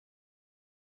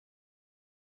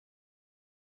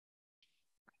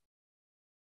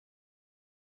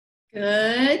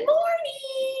Good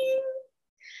morning.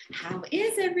 How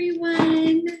is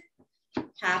everyone?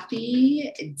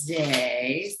 Happy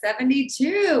day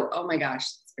 72. Oh my gosh,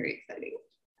 that's very exciting.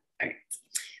 All right,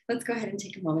 let's go ahead and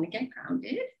take a moment to get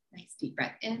grounded. Nice deep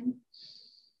breath in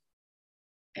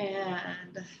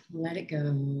and let it go.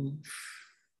 And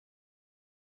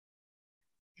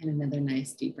another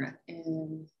nice deep breath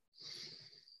in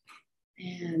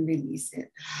and release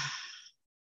it.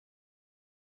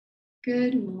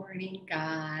 Good morning,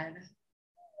 God.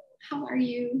 How are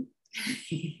you?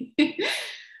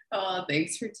 Oh,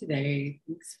 thanks for today.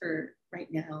 Thanks for right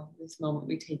now, this moment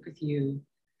we take with you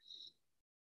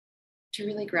to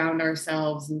really ground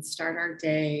ourselves and start our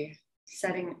day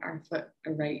setting our foot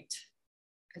aright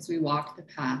as we walk the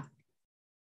path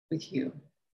with you.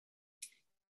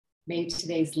 May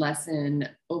today's lesson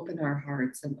open our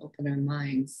hearts and open our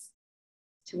minds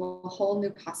to a whole new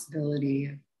possibility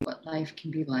of what life can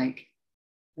be like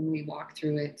when we walk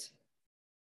through it,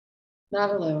 not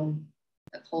alone,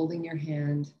 but holding your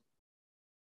hand,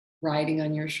 riding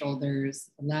on your shoulders,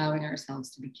 allowing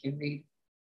ourselves to be carried,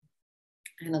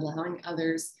 and allowing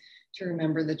others to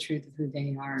remember the truth of who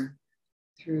they are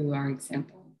through our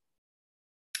example.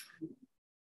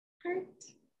 All right.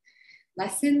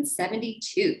 Lesson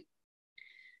 72.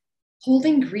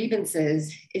 Holding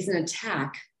grievances is an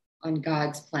attack on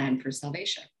God's plan for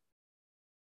salvation.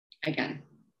 Again,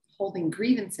 holding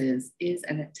grievances is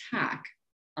an attack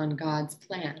on God's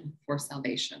plan for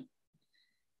salvation.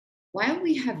 While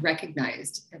we have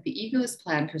recognized that the ego's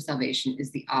plan for salvation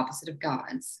is the opposite of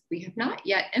God's, we have not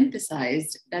yet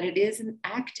emphasized that it is an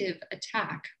active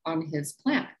attack on his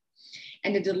plan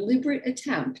and a deliberate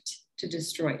attempt to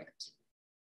destroy it.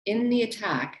 In the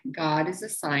attack, God is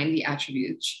assigned the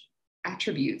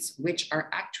attributes which are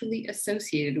actually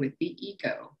associated with the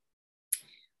ego,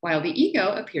 while the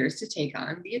ego appears to take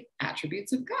on the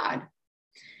attributes of God.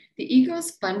 The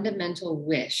ego's fundamental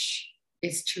wish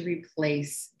is to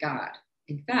replace God.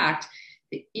 In fact,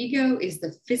 the ego is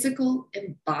the physical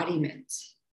embodiment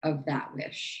of that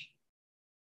wish.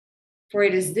 For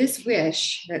it is this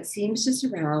wish that seems to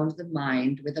surround the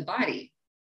mind with a body,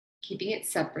 keeping it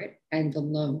separate and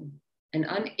alone, and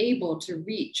unable to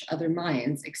reach other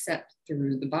minds except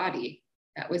through the body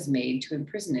that was made to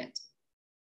imprison it.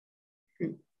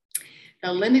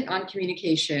 The limit on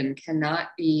communication cannot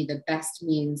be the best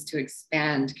means to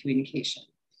expand communication,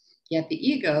 yet the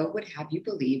ego would have you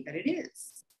believe that it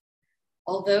is.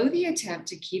 Although the attempt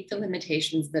to keep the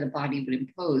limitations that a body would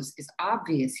impose is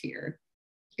obvious here,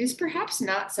 it is perhaps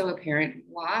not so apparent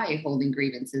why holding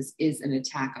grievances is an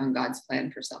attack on God's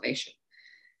plan for salvation.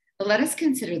 But let us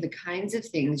consider the kinds of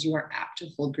things you are apt to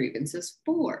hold grievances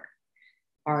for.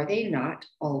 Are they not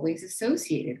always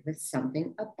associated with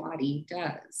something a body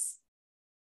does?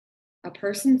 A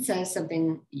person says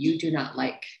something you do not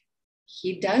like.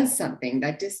 He does something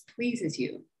that displeases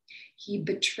you. He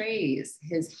betrays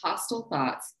his hostile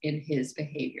thoughts in his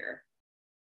behavior.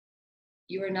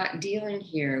 You are not dealing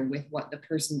here with what the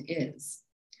person is.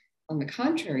 On the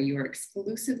contrary, you are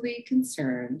exclusively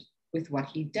concerned with what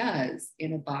he does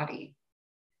in a body.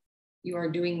 You are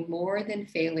doing more than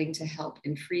failing to help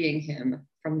in freeing him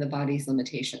from the body's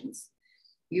limitations.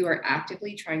 You are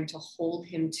actively trying to hold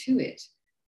him to it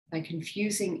by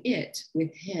confusing it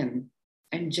with him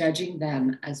and judging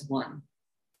them as one.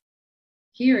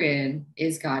 Herein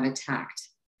is God attacked.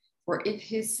 For if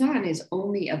his son is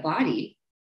only a body,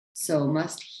 so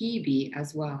must he be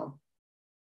as well.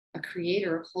 A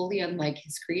creator wholly unlike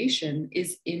his creation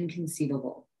is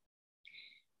inconceivable.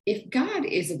 If God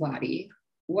is a body,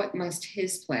 what must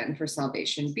his plan for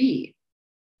salvation be?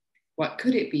 What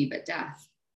could it be but death?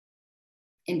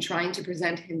 In trying to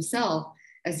present himself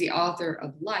as the author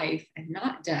of life and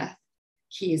not death,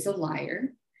 he is a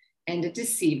liar and a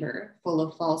deceiver, full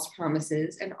of false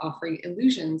promises and offering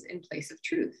illusions in place of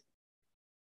truth.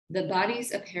 The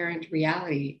body's apparent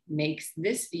reality makes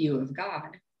this view of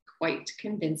God quite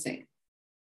convincing.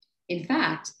 In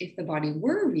fact, if the body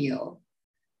were real,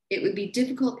 it would be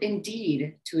difficult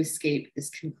indeed to escape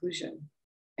this conclusion.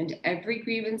 And every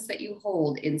grievance that you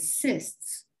hold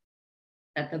insists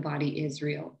that the body is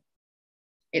real.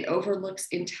 It overlooks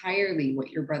entirely what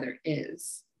your brother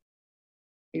is.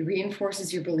 It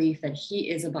reinforces your belief that he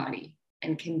is a body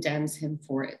and condemns him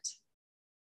for it.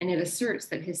 And it asserts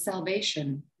that his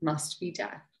salvation must be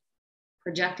death,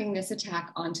 projecting this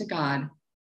attack onto God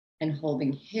and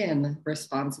holding him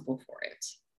responsible for it.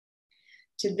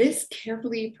 To this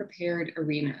carefully prepared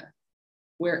arena,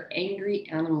 where angry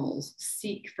animals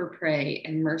seek for prey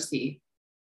and mercy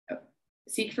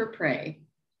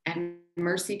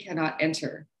cannot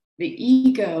enter, the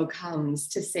ego comes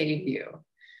to save you.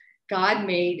 God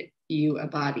made you a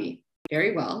body.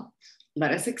 Very well.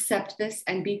 Let us accept this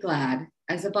and be glad.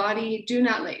 As a body, do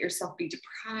not let yourself be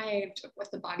deprived of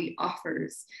what the body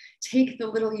offers. Take the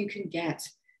little you can get.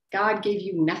 God gave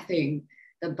you nothing.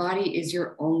 The body is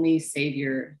your only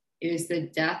savior. It is the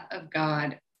death of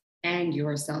God and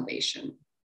your salvation.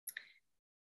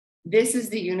 This is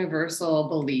the universal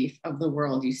belief of the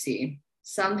world, you see.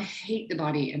 Some hate the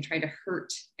body and try to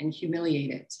hurt and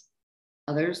humiliate it.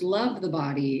 Others love the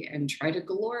body and try to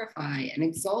glorify and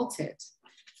exalt it.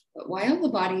 But while the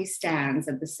body stands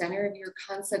at the center of your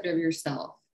concept of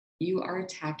yourself, you are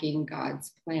attacking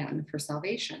God's plan for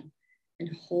salvation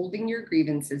and holding your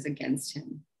grievances against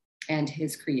him and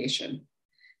his creation,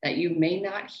 that you may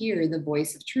not hear the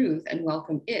voice of truth and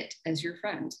welcome it as your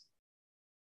friend.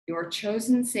 Your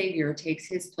chosen Savior takes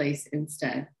his place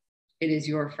instead. It is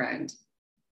your friend.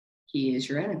 He is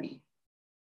your enemy.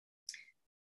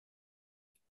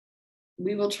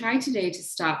 We will try today to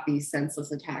stop these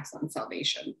senseless attacks on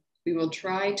salvation. We will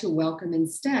try to welcome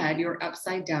instead your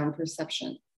upside down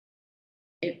perception.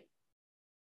 We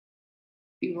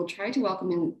will try to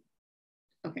welcome in.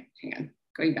 Okay, hang on,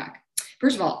 going back.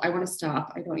 First of all, I want to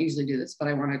stop. I don't usually do this, but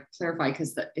I want to clarify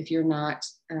because if you don't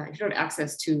have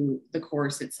access to the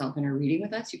course itself and are reading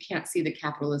with us, you can't see the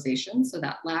capitalization. So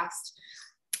that last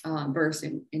verse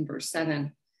in verse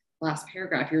 7, last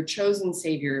paragraph, your chosen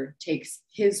Savior takes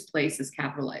his place as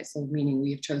capitalized. So meaning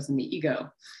we have chosen the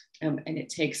ego, and it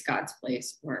takes God's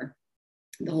place, or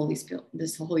the Holy Spirit,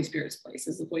 this Holy Spirit's place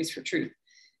as the voice for truth.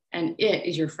 And it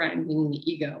is your friend, meaning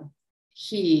the ego.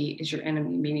 He is your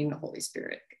enemy, meaning the Holy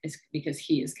Spirit, because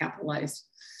he is capitalized,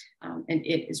 and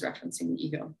it is referencing the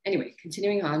ego. Anyway,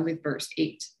 continuing on with verse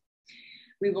 8.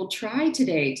 We will try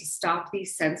today to stop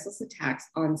these senseless attacks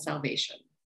on salvation.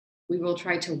 We will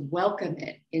try to welcome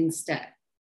it instead.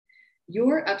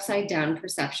 Your upside down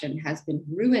perception has been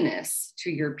ruinous to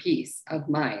your peace of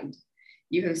mind.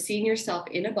 You have seen yourself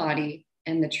in a body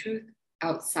and the truth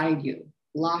outside you,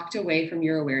 locked away from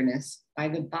your awareness by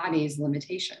the body's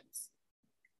limitations.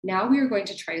 Now we are going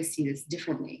to try to see this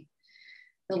differently.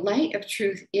 The light of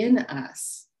truth in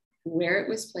us, where it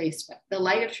was placed, the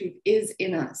light of truth is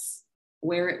in us,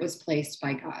 where it was placed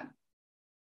by God.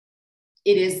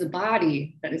 It is the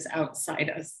body that is outside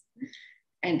us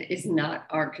and is not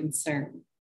our concern.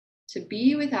 To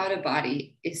be without a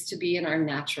body is to be in our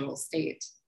natural state.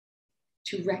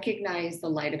 To recognize the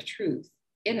light of truth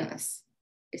in us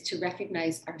is to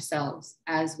recognize ourselves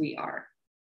as we are.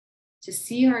 To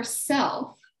see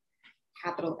ourself,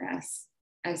 capital S,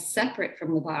 as separate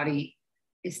from the body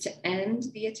is to end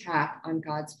the attack on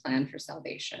God's plan for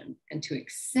salvation and to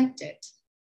accept it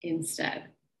instead.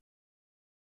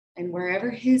 And wherever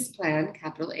his plan,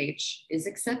 capital H, is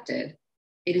accepted,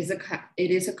 it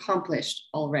is accomplished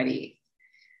already.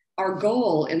 Our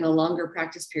goal in the longer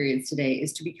practice periods today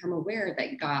is to become aware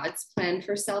that God's plan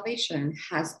for salvation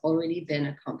has already been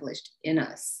accomplished in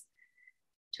us.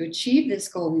 To achieve this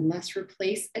goal, we must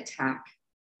replace attack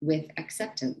with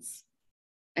acceptance.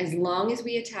 As long as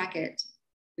we attack it,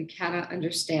 we cannot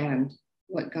understand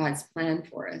what God's plan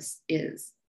for us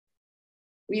is.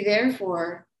 We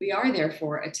are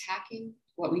therefore attacking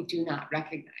what we do not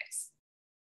recognize.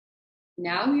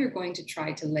 Now we are going to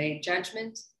try to lay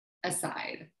judgment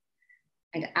aside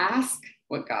and ask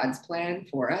what God's plan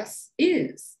for us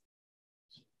is.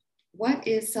 What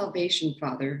is salvation,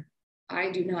 Father?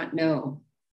 I do not know.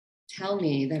 Tell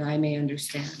me that I may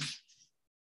understand.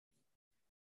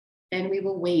 Then we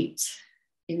will wait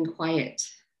in quiet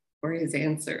for his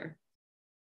answer.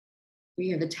 We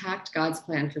have attacked God's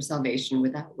plan for salvation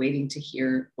without waiting to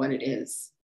hear what it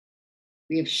is.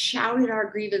 We have shouted our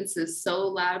grievances so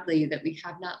loudly that we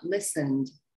have not listened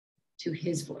to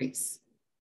his voice.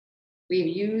 We have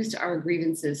used our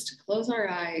grievances to close our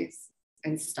eyes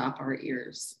and stop our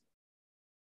ears.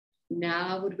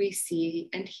 Now would we see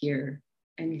and hear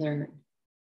and learn.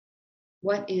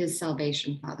 What is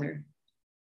salvation, Father?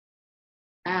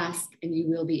 Ask and you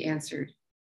will be answered.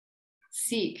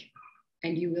 Seek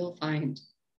and you will find.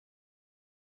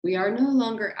 We are no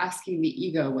longer asking the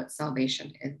ego what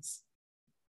salvation is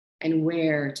and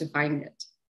where to find it.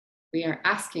 We are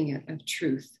asking it of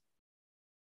truth.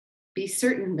 Be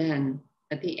certain then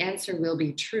that the answer will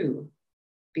be true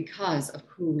because of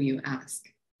whom you ask.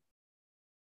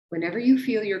 Whenever you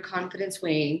feel your confidence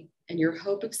wane and your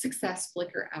hope of success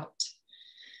flicker out,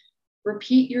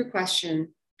 repeat your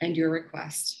question and your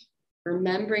request,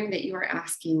 remembering that you are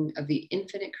asking of the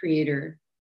infinite creator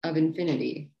of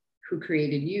infinity who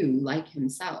created you like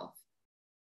himself.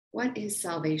 What is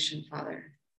salvation, Father?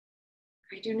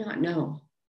 I do not know.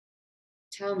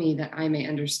 Tell me that I may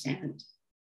understand.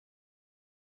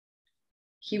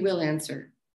 He will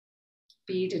answer.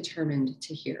 be determined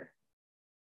to hear.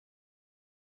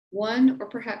 1 or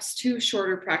perhaps 2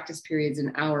 shorter practice periods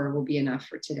an hour will be enough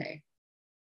for today.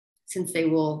 Since they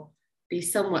will be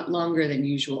somewhat longer than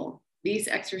usual, these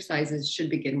exercises should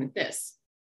begin with this.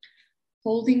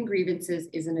 Holding grievances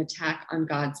is an attack on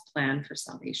God's plan for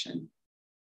salvation.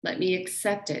 Let me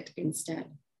accept it instead.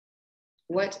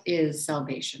 What is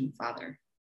salvation, Father?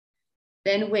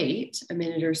 Then wait a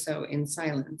minute or so in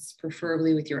silence,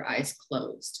 preferably with your eyes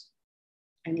closed,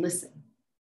 and listen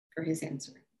for his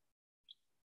answer.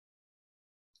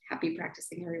 Happy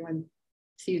practicing, everyone.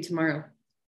 See you tomorrow.